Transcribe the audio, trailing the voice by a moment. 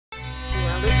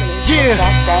Yeah,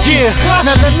 yeah.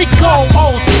 Now let me go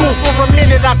old school for a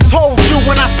minute. I told you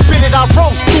when I spit it, I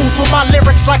roast dudes with my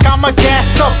lyrics like I'm a gas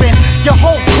up. And your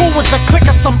whole crew is a clique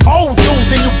of some old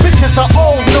dudes, and you bitches are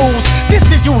old news. This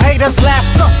is you haters'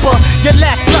 last supper. You're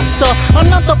lackluster,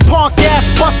 another punk ass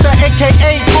buster,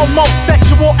 aka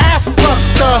homosexual ass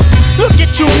buster. Look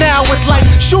at you now, it's like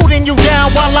shooting you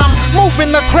down while I'm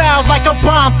moving the crowd like a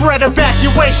bomb threat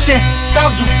evacuation.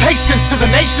 Salutations to the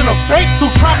nation of fake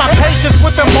who try my patience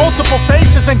with the multiple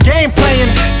faces and game playing,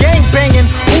 gang banging,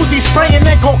 Uzi spraying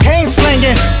and cocaine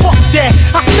slinging. Fuck that,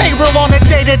 I stay real on a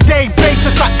day-to-day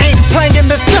basis. I ain't playing,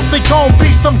 there's definitely gon'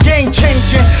 be some game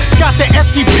changing. Got the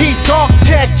FTP dog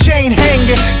tag chain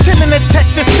hanging, chillin' in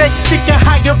Texas state seeking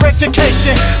higher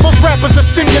education. Most rappers are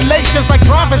simulations like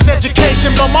driver's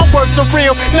education, but my words are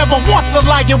real, never once a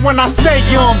liar when I say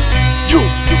you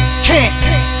can't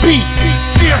be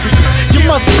serious. You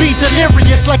must be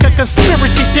delirious like a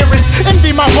conspiracy theorist.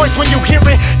 Envy my voice when you hear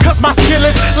it, cause my skill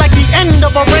is like the end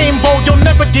of a rainbow. You'll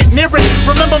never get near it.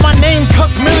 Remember my name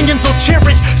cause millions will cheer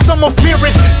it. Some will fear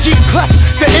it. Clef,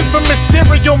 the infamous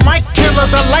serial mic killer,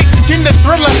 the light-skinned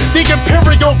thriller, the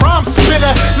imperial rhyme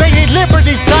spitter. Lady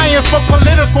Liberty's dying for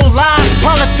political lies.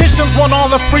 Politicians want all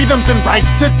the freedoms and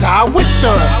rights to die with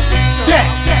her. That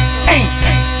ain't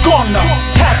gonna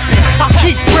happen. I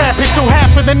keep rapping till half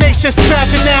of the nation's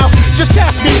spazzing out. Just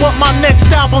ask me what my next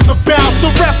album's about. The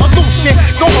revolution.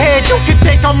 Go ahead, you can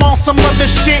think I'm on some other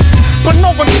shit, but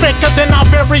no one's faker than our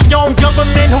very own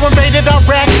government who invaded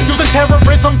Iraq using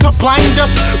terrorism to blind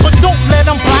us. But don't let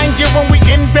them blind you when we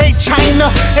invade China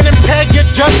and impair your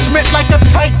judgment like a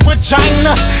tight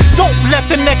vagina. Don't let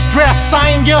the next draft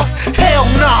sign you. Hell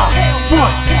nah.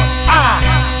 What I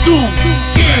do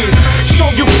is show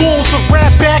you fools what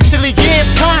rap actually is,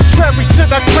 contrary to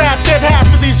the crap that half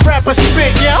of these rappers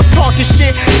spit. Yeah, I'm talking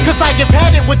shit, cause I have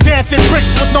had it with dancing bricks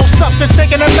with no substance,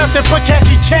 thinking of nothing but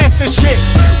catchy chances shit.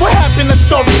 What happened to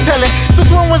storytelling?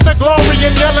 Since when was the glory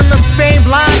in yelling the same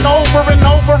line over and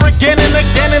over again and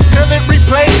again until it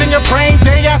replays in your brain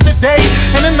day after day?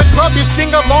 And in the club you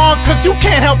sing along cause you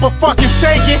can't help but fucking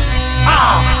say it.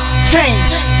 I'll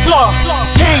change the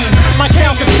game. My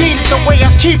sound conceited the way I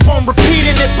keep on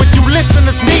repeating it, but you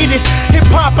listeners need it.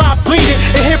 Hip-hop, I bleed it,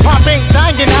 and hip-hop ain't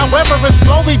dying. However, it's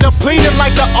slowly depleting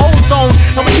like the ozone,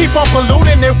 and we keep on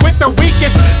polluting it with the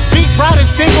weakest beat riding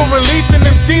single releasing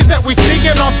MCs that we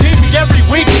seeing on TV every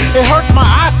week. It hurts my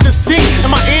eyes to see and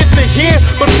my ears to hear,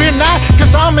 but fear not,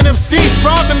 cause I'm an MC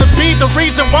striving to be the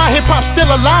reason why hip-hop's still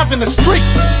alive in the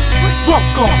streets.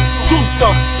 Welcome to the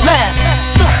last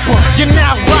supper. You're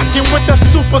now rocking with the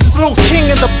super sleuth, king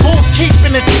of the booth,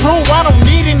 keeping it true. I don't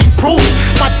need any proof.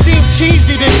 Might seem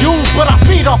cheesy to you, but I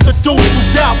feed off the dudes who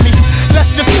doubt me.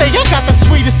 Let's just say I got the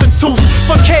sweetest of tooth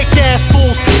for cake ass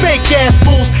fools, fake ass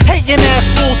fools, hating ass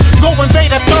fools. Go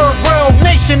invade a third world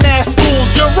nation ass fools.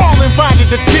 You're all invited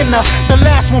to dinner. The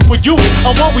last one for you.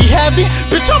 Or what we having?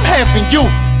 Bitch, I'm having you.